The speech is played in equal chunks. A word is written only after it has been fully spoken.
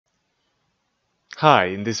Hi,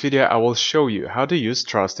 in this video I will show you how to use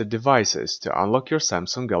trusted devices to unlock your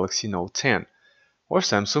Samsung Galaxy Note 10 or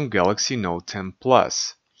Samsung Galaxy Note 10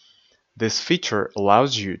 Plus. This feature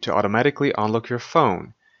allows you to automatically unlock your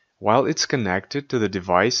phone while it's connected to the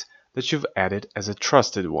device that you've added as a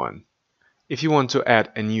trusted one. If you want to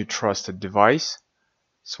add a new trusted device,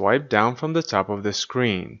 swipe down from the top of the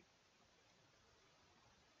screen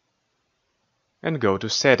and go to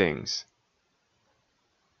Settings.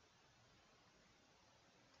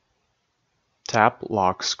 Tap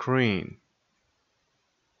Lock Screen.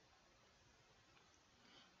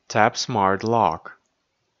 Tap Smart Lock.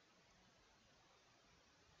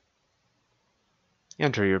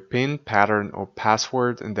 Enter your PIN, pattern, or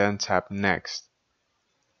password and then tap Next.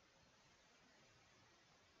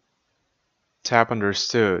 Tap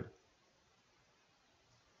Understood.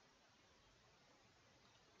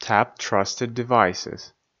 Tap Trusted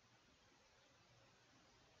Devices.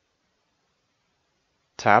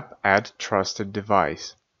 Tap Add Trusted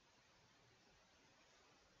Device.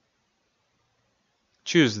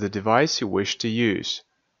 Choose the device you wish to use.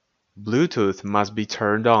 Bluetooth must be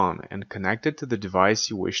turned on and connected to the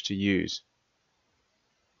device you wish to use.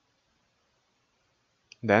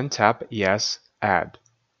 Then tap Yes, Add.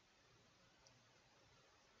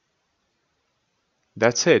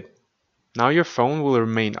 That's it. Now your phone will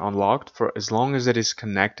remain unlocked for as long as it is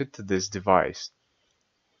connected to this device.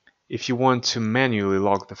 If you want to manually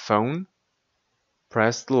lock the phone,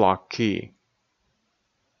 press the lock key.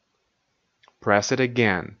 Press it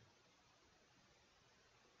again.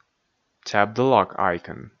 Tap the lock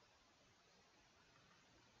icon.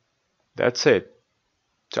 That's it.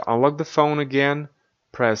 To unlock the phone again,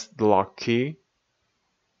 press the lock key,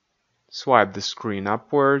 swipe the screen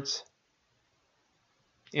upwards,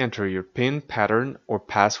 enter your PIN, pattern, or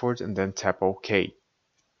password and then tap OK.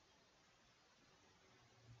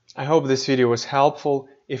 I hope this video was helpful.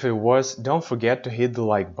 If it was, don't forget to hit the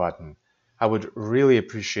like button. I would really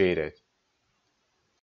appreciate it.